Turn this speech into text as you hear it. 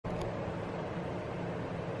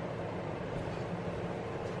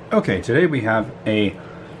Okay, today we have an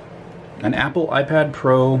Apple iPad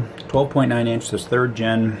Pro 12.9 inch, this third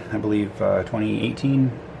gen, I believe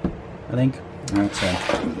 2018, I think. That's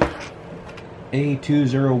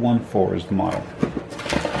A2014 is the model.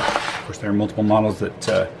 Of course, there are multiple models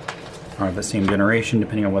that are the same generation,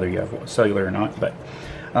 depending on whether you have cellular or not. But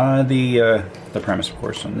the premise, of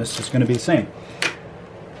course, on this is going to be the same.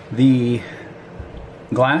 The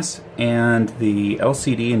glass and the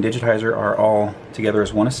LCD and Digitizer are all together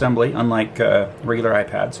as one assembly, unlike regular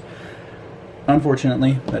iPads.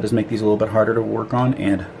 Unfortunately, that does make these a little bit harder to work on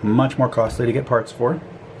and much more costly to get parts for.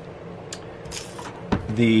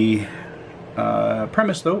 The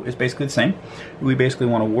premise, though, is basically the same. We basically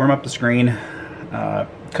want to warm up the screen,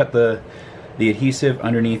 cut the adhesive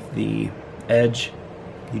underneath the edge.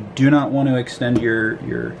 You do not want to extend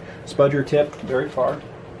your spudger tip very far,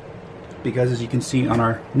 because as you can see on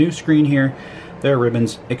our new screen here, there are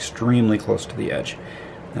ribbons extremely close to the edge.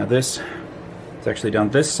 Now this is actually down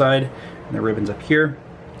this side, and the ribbon's up here,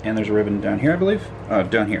 and there's a ribbon down here, I believe.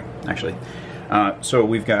 Down here, actually. So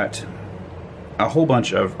we've got a whole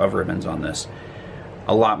bunch of ribbons on this.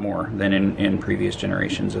 A lot more than in previous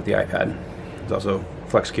generations of the iPad. There's also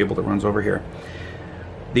flex cable that runs over here.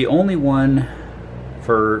 The only one,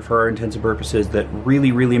 for our intents and purposes, that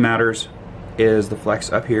really matters is the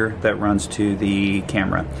flex up here that runs to the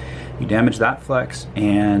camera. You damage that flex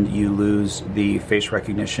and you lose the face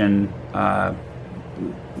recognition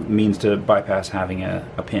means to bypass having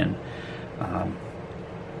a pin.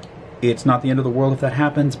 It's not the end of the world if that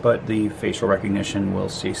happens, but the facial recognition will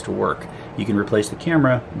cease to work. You can replace the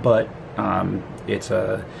camera, but it's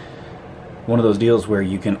one of those deals where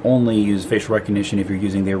you can only use facial recognition if you're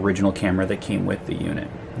using the original camera that came with the unit.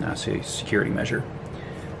 That's a security measure.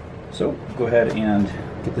 So go ahead and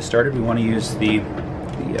get this started. We want to use the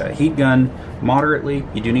heat gun moderately.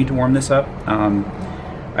 You do need to warm this up.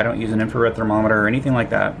 I don't use an infrared thermometer or anything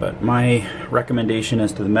like that, but my recommendation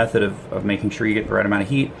as to the method of making sure you get the right amount of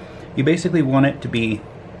heat, you basically want it to be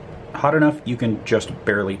hot enough you can just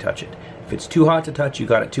barely touch it. If it's too hot to touch, you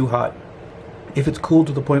got it too hot. If it's cooled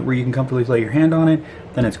to the point where you can comfortably lay your hand on it,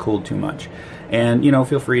 then it's cooled too much. And you know,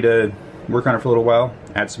 feel free to work on it for a little while,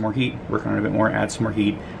 add some more heat, work on it a bit more, add some more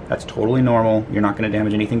heat. That's totally normal. You're not going to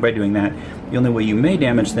damage anything by doing that. The only way you may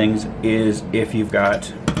damage things is if you've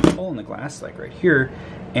got a hole in the glass, like right here,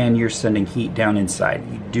 and you're sending heat down inside.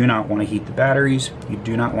 You do not want to heat the batteries. You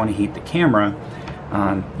do not want to heat the camera.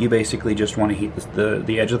 You basically just want to heat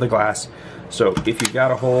the edge of the glass. So if you've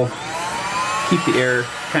got a hole, keep the air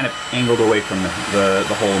kind of angled away from the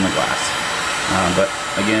hole in the glass. But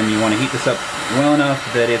again, you want to heat this up well enough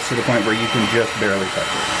that it's to the point where you can just barely touch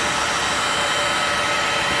it.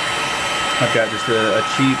 I've got just a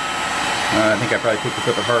cheap, I think I probably picked this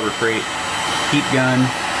up at Harbor Freight, heat gun,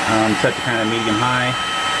 set to kind of medium-high.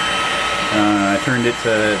 I turned it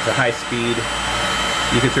to high speed.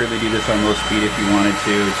 You could certainly do this on low speed if you wanted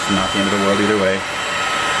to. It's not the end of the world either way.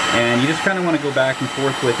 And you just kind of want to go back and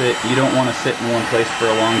forth with it. You don't want to sit in one place for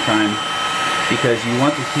a long time, because you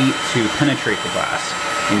want the heat to penetrate the glass.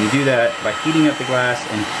 And you do that by heating up the glass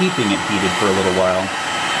and keeping it heated for a little while,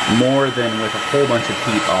 more than with a whole bunch of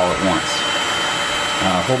heat all at once.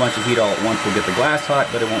 A whole bunch of heat all at once will get the glass hot,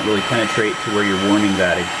 but it won't really penetrate to where you're warming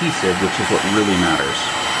that adhesive, which is what really matters.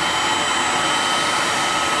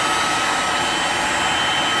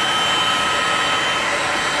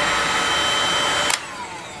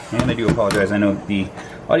 And I do apologize, I know the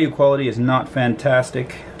audio quality is not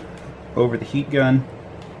fantastic over the heat gun,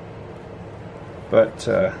 but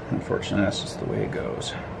unfortunately that's just the way it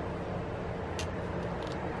goes.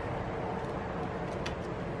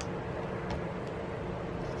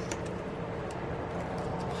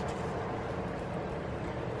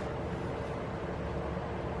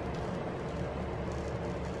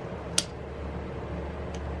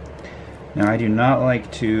 Now I do not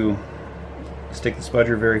like to stick the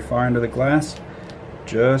spudger very far into the glass,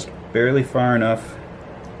 just barely far enough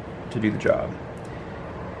to do the job.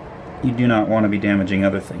 You do not want to be damaging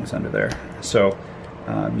other things under there. So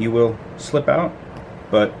you will slip out,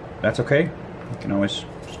 but that's okay. You can always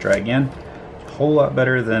just try again. It's a whole lot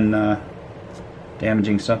better than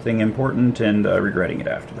damaging something important and regretting it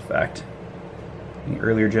after the fact. The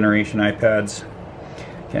earlier generation iPads,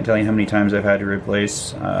 can't tell you how many times I've had to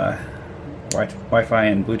replace Wi-Fi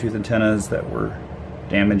and Bluetooth antennas that were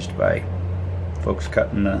damaged by folks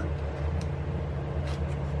cutting the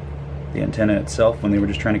antenna itself when they were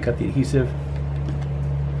just trying to cut the adhesive.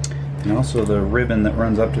 And also the ribbon that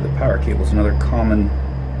runs up to the power cable is another common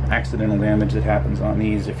accidental damage that happens on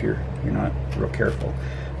these if you're not real careful,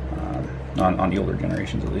 on the older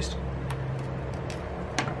generations at least.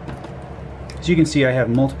 As you can see, I have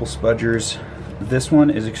multiple spudgers. This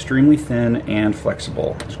one is extremely thin and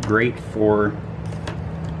flexible. It's great for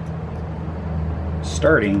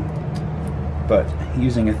starting, but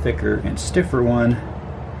using a thicker and stiffer one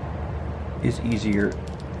is easier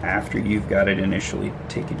after you've got it initially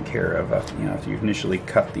taken care of, after you've initially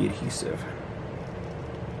cut the adhesive.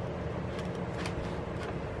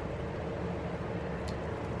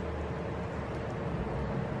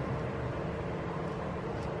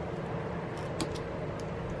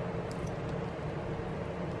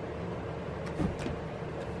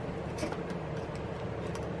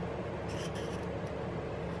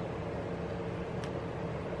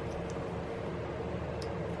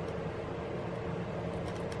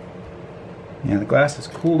 Yeah, the glass is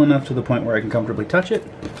cool enough to the point where I can comfortably touch it,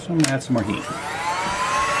 so I'm going to add some more heat.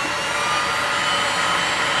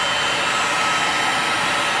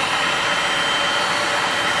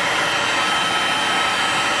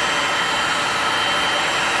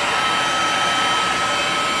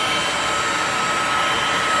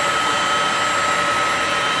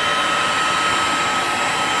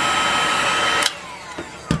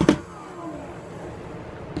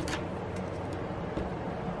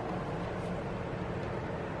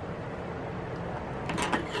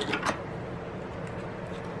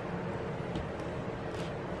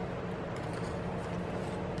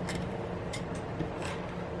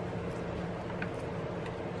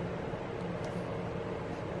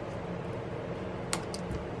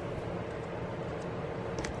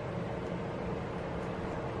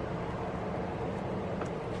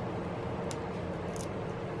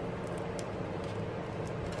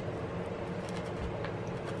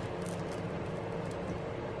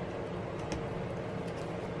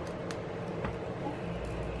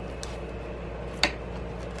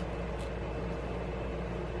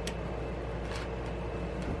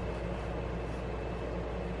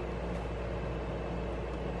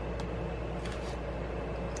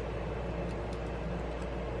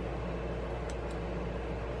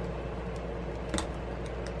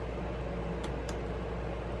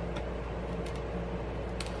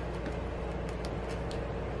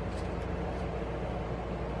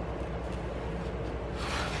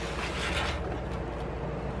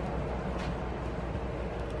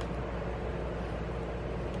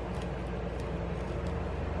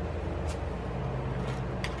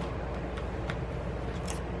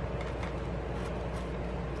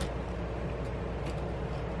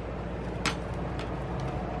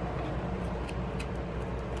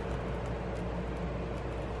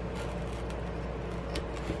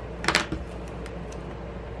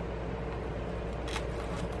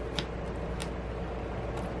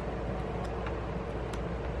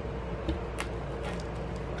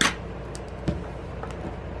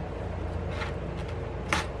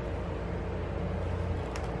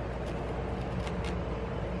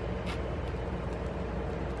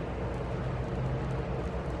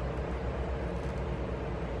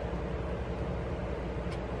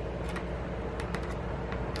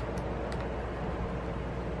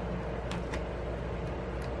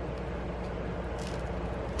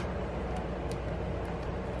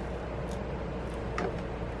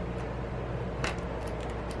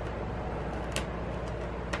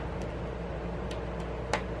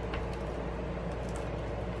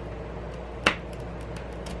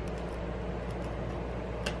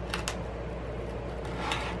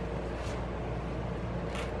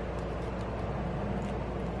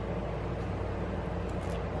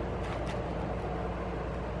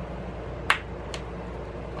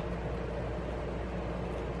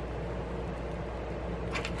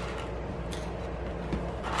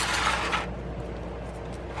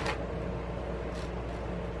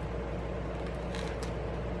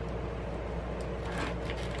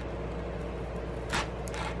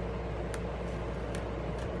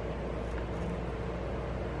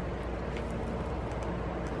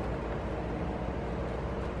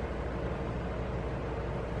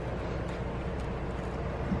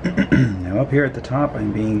 Now up here at the top,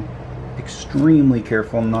 I'm being extremely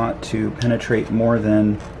careful not to penetrate more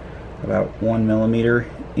than about 1 millimeter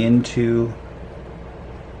into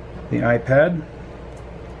the iPad.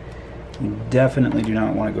 You definitely do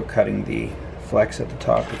not want to go cutting the flex at the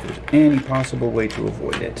top if there's any possible way to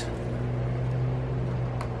avoid it.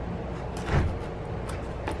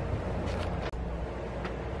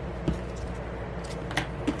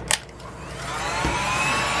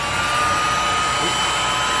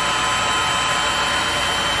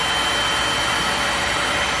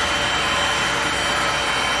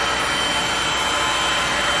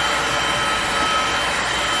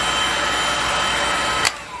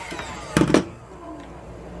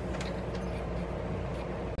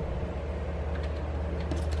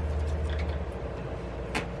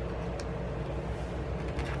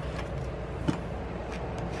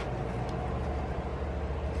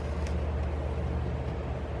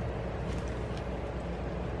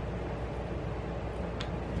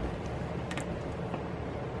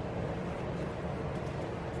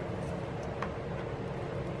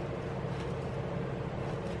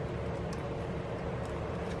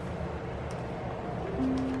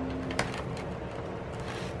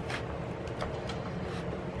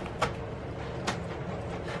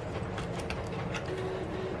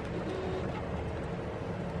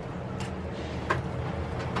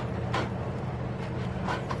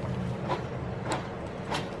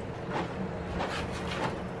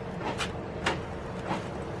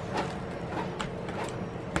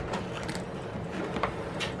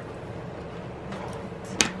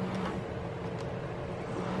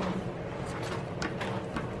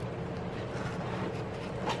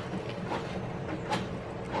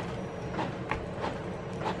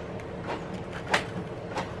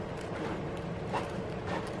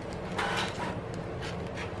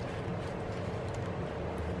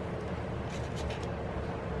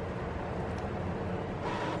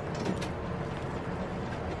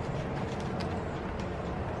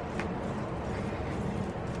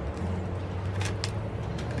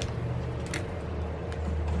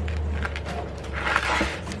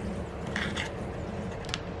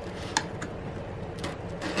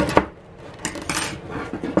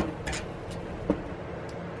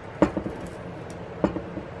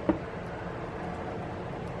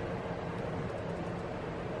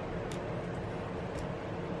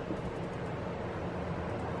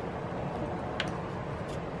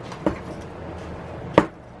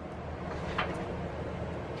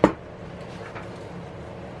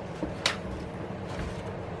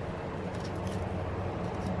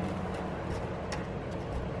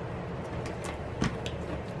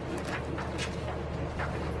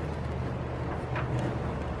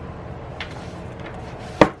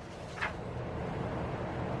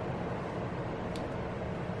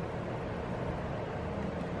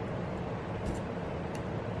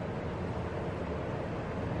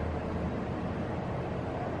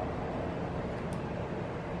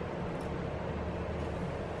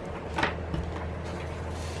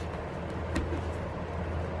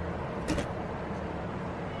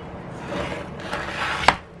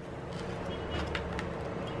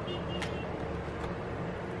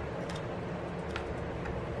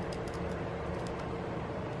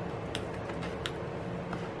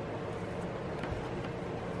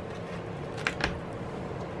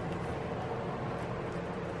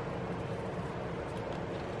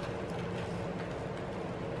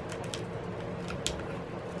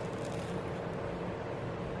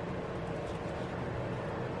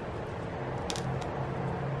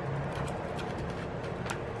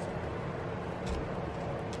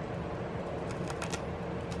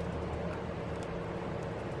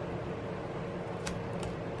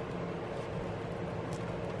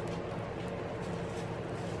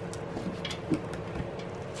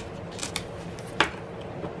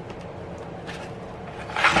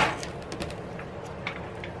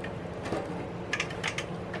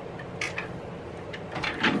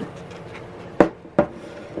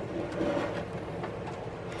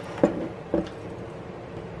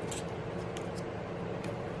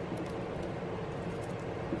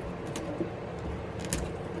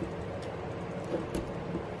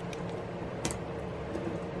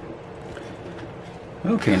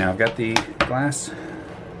 Okay, now I've got the glass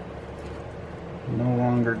no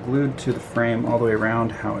longer glued to the frame all the way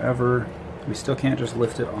around. However, we still can't just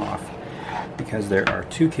lift it off because there are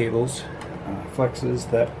two cables, flexes,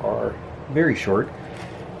 that are very short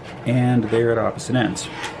and they're at opposite ends.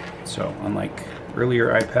 So unlike earlier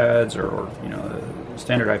iPads or you know, the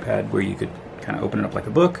standard iPad where you could kind of open it up like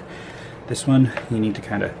a book, this one you need to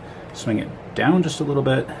kind of swing it down just a little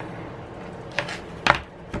bit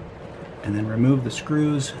and then remove the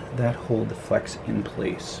screws that hold the flex in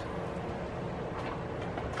place.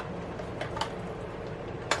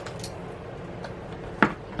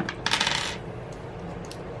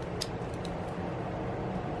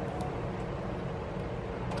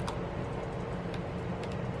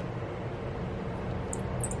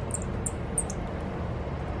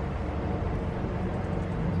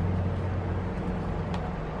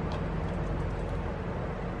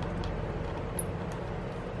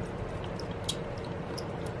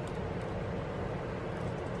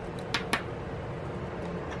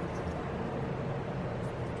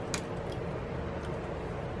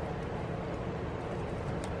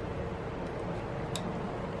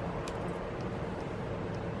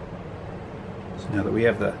 Now that we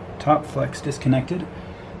have the top flex disconnected,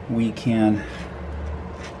 we can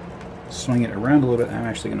swing it around a little bit. I'm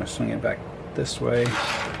actually going to swing it back this way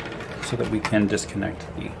so that we can disconnect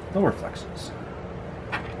the lower flexes.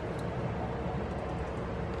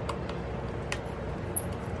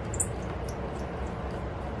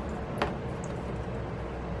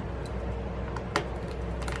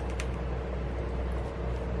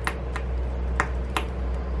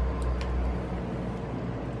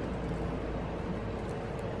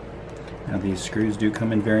 Now these screws do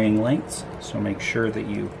come in varying lengths, so make sure that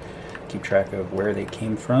you keep track of where they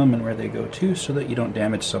came from and where they go to so that you don't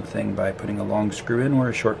damage something by putting a long screw in where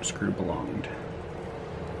a short screw belonged.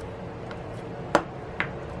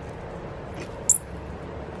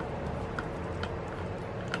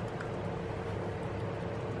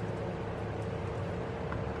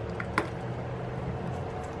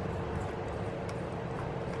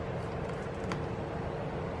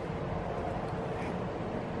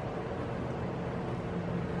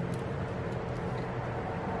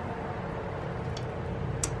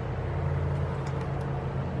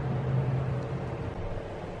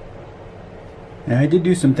 Now I did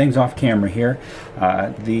do some things off camera here.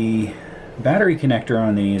 The battery connector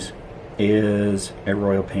on these is a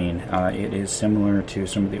royal pain. It is similar to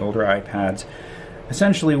some of the older iPads.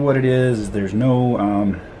 Essentially what it is there's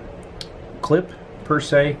no clip per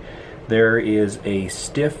se. There is a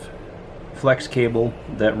stiff flex cable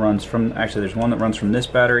that runs from, actually there's one that runs from this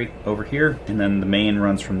battery over here, and then the main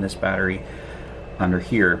runs from this battery under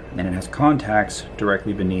here, and it has contacts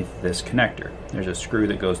directly beneath this connector. There's a screw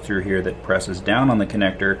that goes through here that presses down on the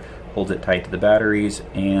connector, holds it tight to the batteries,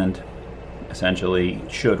 and essentially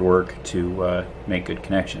should work to make good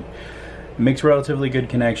connection. It makes relatively good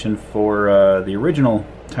connection for the original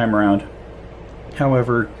time around.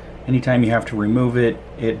 However, anytime you have to remove it,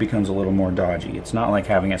 it becomes a little more dodgy. It's not like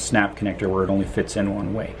having a snap connector where it only fits in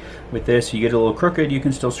one way. With this, you get a little crooked, you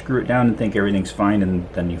can still screw it down and think everything's fine, and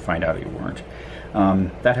then you find out you weren't.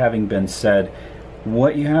 That having been said,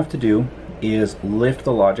 what you have to do is lift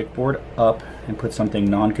the logic board up and put something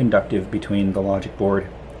non-conductive between the logic board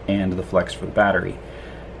and the flex for the battery.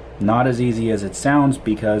 Not as easy as it sounds,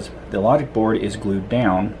 because the logic board is glued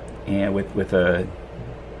down and with a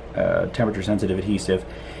temperature sensitive adhesive,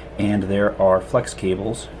 and there are flex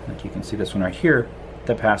cables, like you can see this one right here,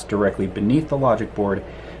 that pass directly beneath the logic board.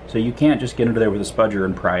 So you can't just get under there with a spudger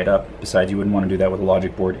and pry it up. Besides, you wouldn't want to do that with a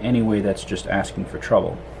logic board anyway. That's just asking for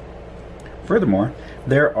trouble. Furthermore,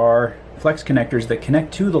 there are flex connectors that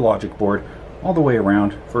connect to the logic board all the way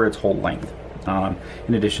around for its whole length,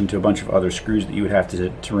 in addition to a bunch of other screws that you would have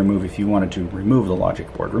to remove if you wanted to remove the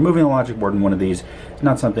logic board. Removing the logic board in one of these is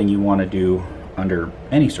not something you want to do under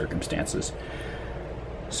any circumstances.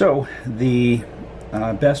 So the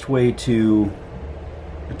best way to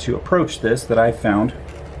approach this that I've found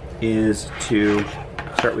is to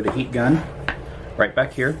start with a heat gun right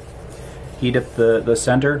back here. Heat up the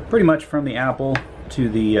center pretty much from the apple to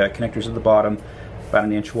the connectors at the bottom, about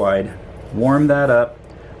 1 inch wide. Warm that up,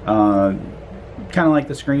 kind of like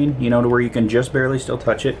the screen, you know, to where you can just barely still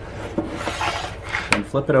touch it. Then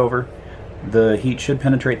flip it over. The heat should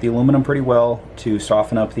penetrate the aluminum pretty well to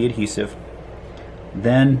soften up the adhesive.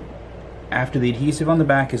 Then after the adhesive on the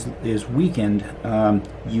back is weakened,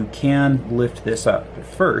 you can lift this up. But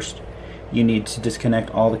first, you need to disconnect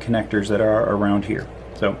all the connectors that are around here.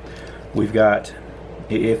 So we've got,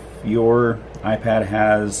 if your iPad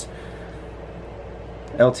has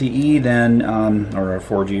LTE, then, or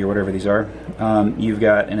 4G or whatever these are, you've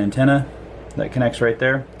got an antenna that connects right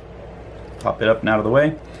there. Pop it up and out of the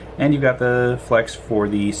way. And you've got the flex for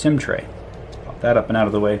the SIM tray. Pop that up and out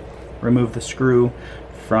of the way. Remove the screw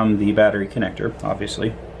from the battery connector,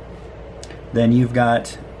 obviously. Then you've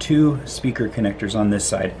got two speaker connectors on this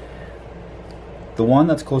side. The one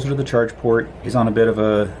that's closer to the charge port is on a bit of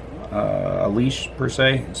a leash per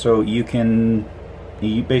se, so you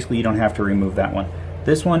basically you don't have to remove that one.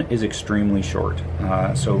 This one is extremely short,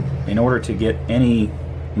 so in order to get any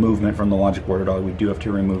movement from the logic board at all, we do have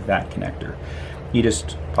to remove that connector. You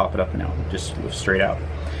just pop it up and out, just straight out.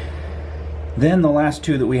 Then the last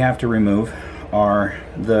two that we have to remove are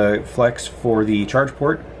the flex for the charge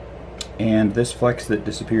port and this flex that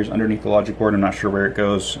disappears underneath the logic board. I'm not sure where it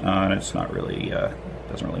goes, and it's not really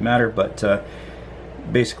doesn't really matter, but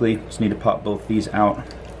basically just need to pop both these out.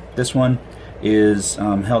 This one is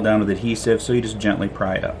held down with adhesive, so you just gently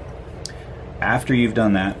pry it up. After you've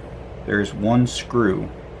done that, there's one screw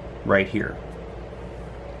right here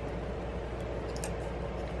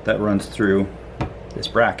that runs through this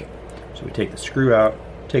bracket. So we take the screw out,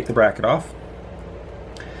 take the bracket off,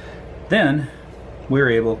 then we're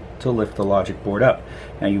able to lift the logic board up.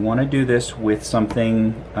 Now you want to do this with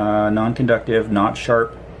something non-conductive, not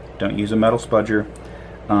sharp. Don't use a metal spudger.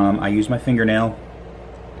 I use my fingernail.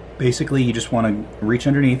 Basically, you just want to reach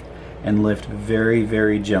underneath and lift very,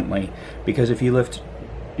 very gently, because if you lift,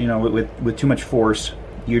 you know, with too much force,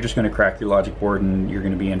 you're just going to crack your logic board and you're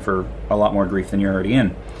going to be in for a lot more grief than you're already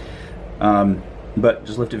in. But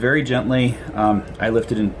just lift it very gently. I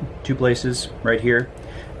lifted in two places right here.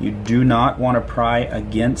 You do not want to pry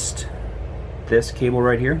against this cable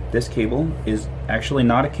right here. This cable is actually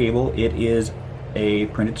not a cable, it is a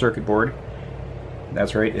printed circuit board.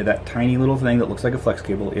 That's right, that tiny little thing that looks like a flex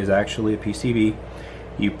cable is actually a PCB.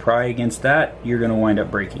 You pry against that, you're going to wind up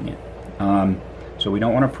breaking it. So we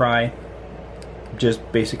don't want to pry,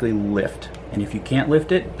 just basically lift. And if you can't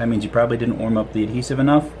lift it, that means you probably didn't warm up the adhesive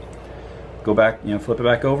enough. Go back, you know, flip it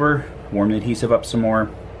back over, warm the adhesive up some more.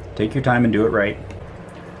 Take your time and do it right.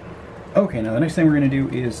 Okay, now the next thing we're going to do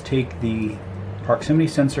is take the proximity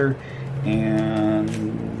sensor and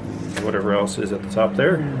whatever else is at the top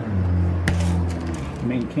there. The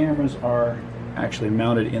main cameras are actually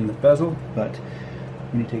mounted in the bezel, but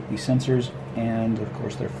I'm going to take these sensors and of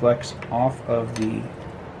course their flex off of the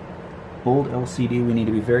old LCD. We need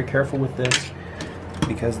to be very careful with this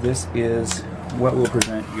because this is what will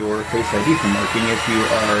prevent your Face ID from working if you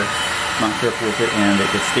are not careful with it and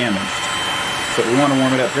it gets damaged. So we want to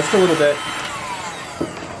warm it up just a little bit,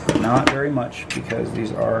 but not very much, because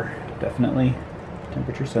these are definitely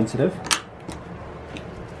temperature sensitive.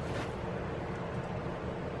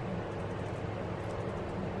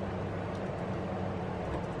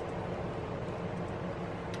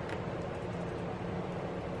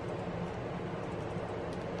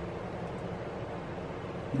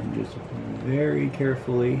 And just very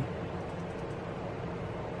carefully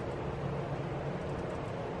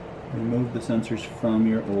remove the sensors from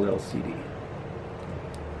your old LCD.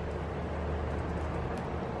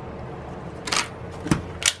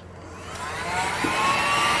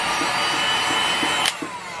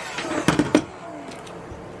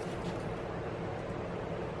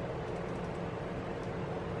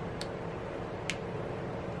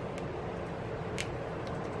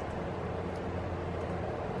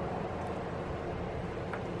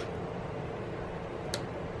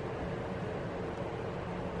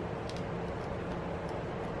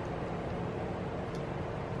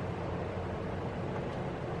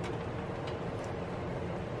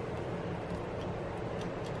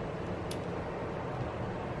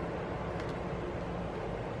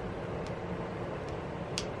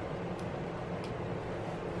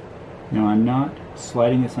 Now I'm not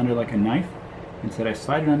sliding this under like a knife. Instead I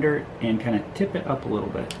slide it under and kind of tip it up a little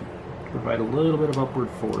bit to provide a little bit of upward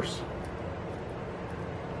force.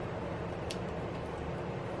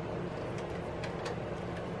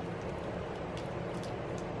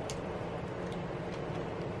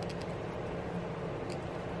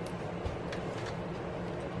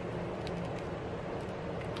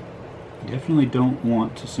 You definitely don't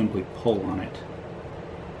want to simply pull on it.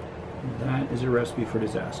 That is a recipe for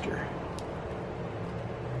disaster.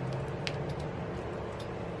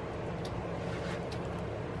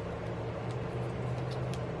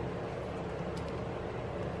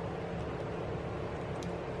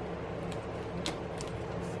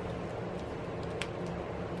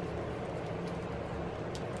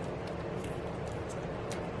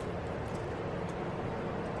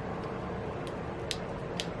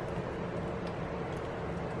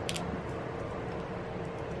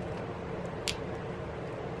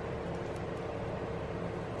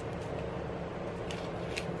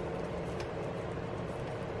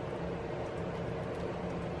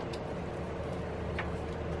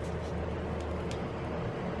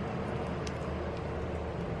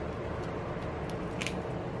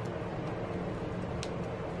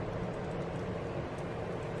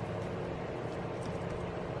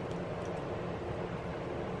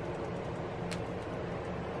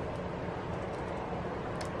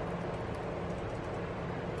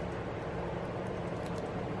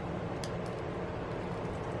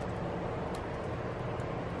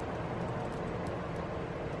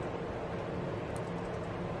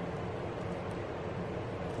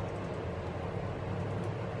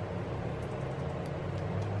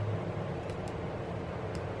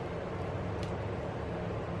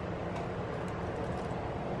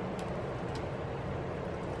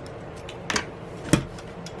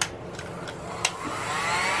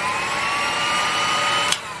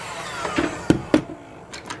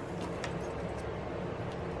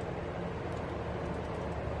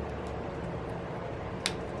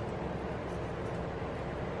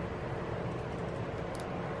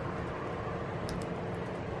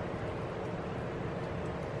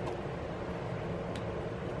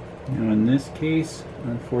 Now in this case,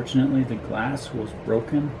 unfortunately, the glass was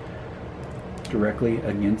broken directly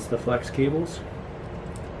against the flex cables.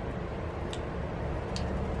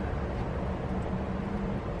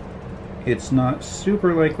 It's not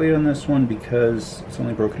super likely on this one because it's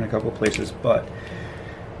only broken a couple places, but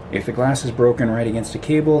if the glass is broken right against a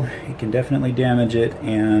cable, it can definitely damage it,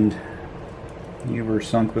 and you were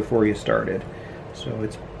sunk before you started. So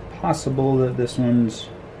it's possible that this one's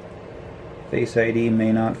Face ID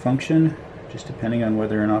may not function, just depending on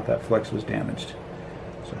whether or not that flex was damaged.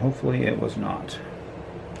 So hopefully it was not.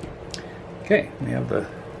 Okay, we have the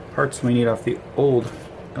parts we need off the old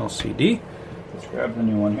LCD. Let's grab the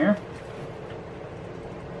new one here.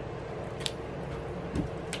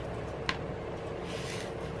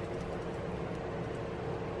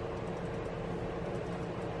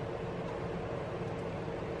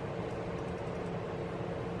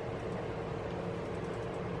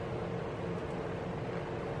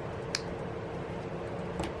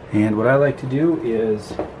 And what I like to do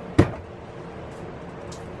is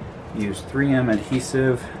use 3M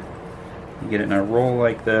adhesive. You get it in a roll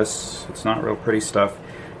like this. It's not real pretty stuff.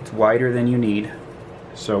 It's wider than you need.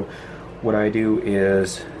 So what I do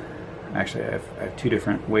is, actually I have two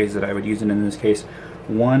different ways that I would use it in this case.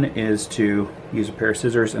 One is to use a pair of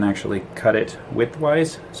scissors and actually cut it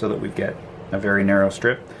widthwise so that we get a very narrow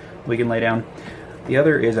strip we can lay down. The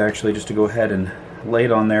other is actually just to go ahead and lay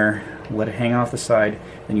it on there, let it hang off the side,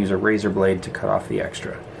 and use a razor blade to cut off the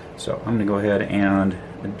extra. So I'm going to go ahead and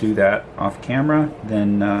do that off camera,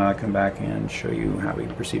 then come back and show you how we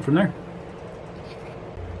proceed from there.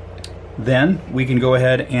 Then we can go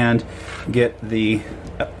ahead and get the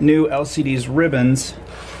new LCD's ribbons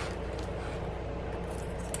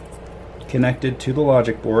connected to the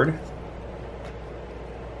logic board.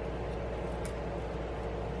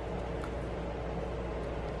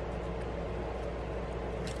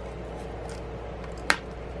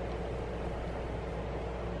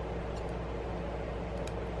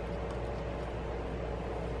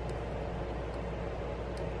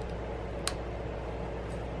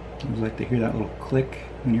 I like to hear that little click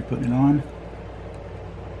when you're putting it on.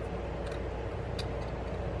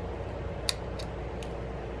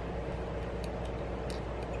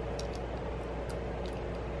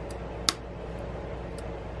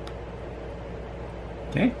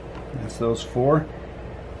 Okay, that's those four.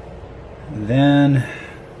 Then,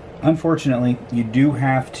 unfortunately, you do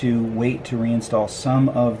have to wait to reinstall some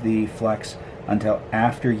of the flex until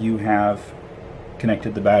after you have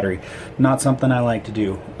connected the battery. Not something I like to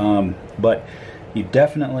do, but you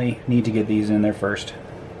definitely need to get these in there first.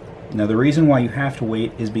 Now the reason why you have to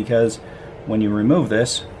wait is because when you remove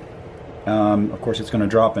this, of course it's going to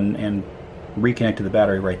drop and reconnect to the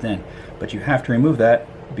battery right then, but you have to remove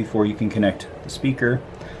that before you can connect the speaker,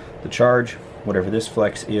 the charge, whatever this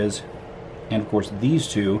flex is, and of course these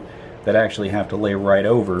two that actually have to lay right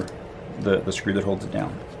over the screw that holds it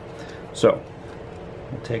down. So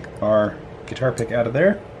we'll take our guitar pick out of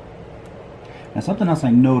there. Now something else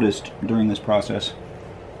I noticed during this process,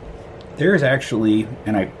 there is actually,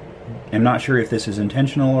 and I am not sure if this is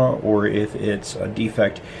intentional or if it's a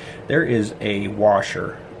defect, there is a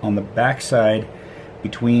washer on the back side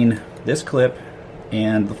between this clip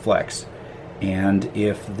and the flex, and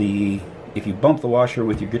if you bump the washer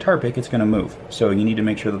with your guitar pick, it's going to move. So you need to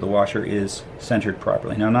make sure that the washer is centered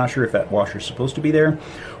properly. Now I'm not sure if that washer is supposed to be there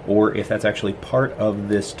or if that's actually part of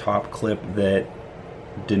this top clip that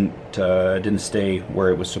didn't stay where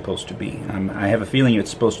it was supposed to be. I have a feeling it's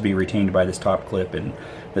supposed to be retained by this top clip and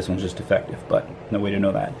this one's just defective, but no way to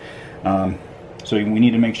know that. So we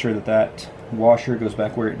need to make sure that that washer goes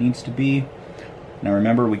back where it needs to be. Now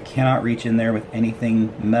remember, we cannot reach in there with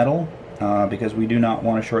anything metal because we do not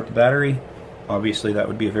want to short the battery. Obviously that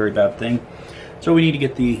would be a very bad thing. So we need to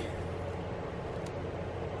get the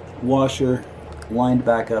washer lined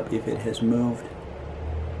back up if it has moved.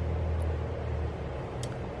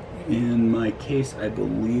 In my case, I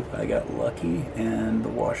believe I got lucky and the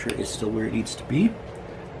washer is still where it needs to be.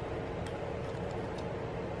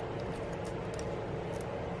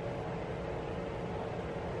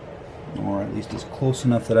 Or at least it's close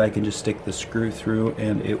enough that I can just stick the screw through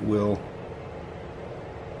and it will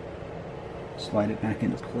slide it back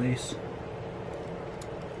into place.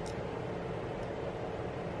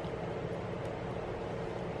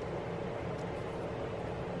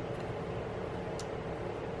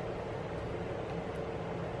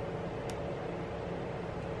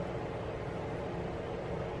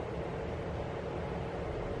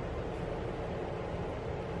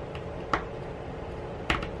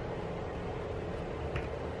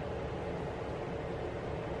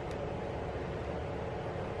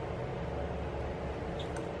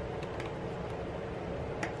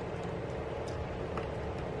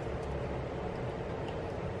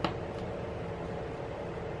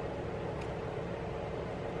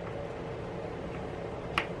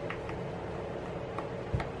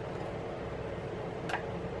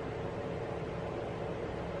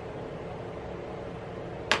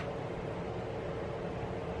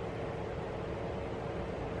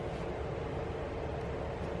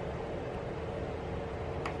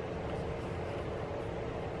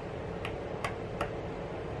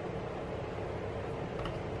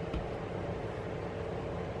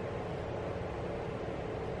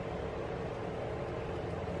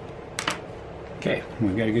 Okay,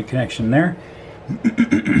 we've got a good connection there.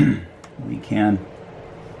 We can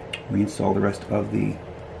reinstall the rest of the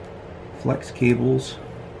flex cables.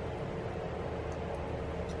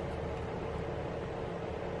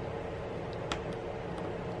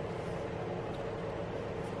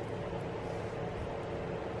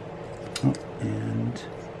 Oh, and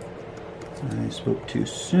I spoke too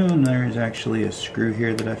soon. There's actually a screw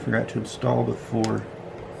here that I forgot to install before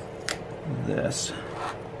this.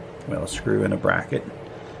 Well, a screw in a bracket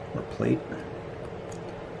or plate.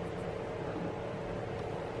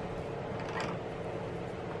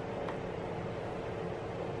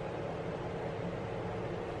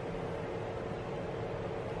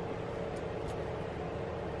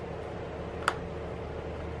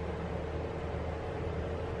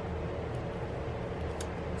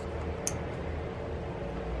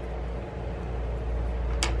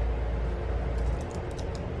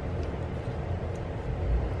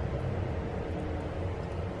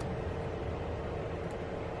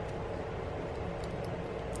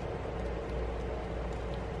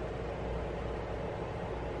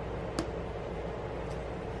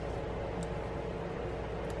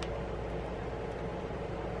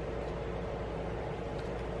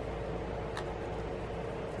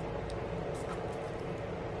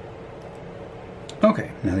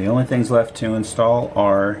 Okay, now the only things left to install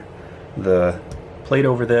are the plate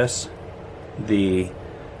over this, the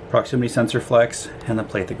proximity sensor flex, and the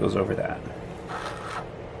plate that goes over that.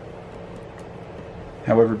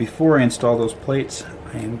 However, before I install those plates,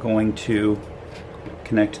 I am going to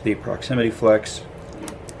connect the proximity flex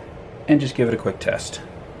and just give it a quick test.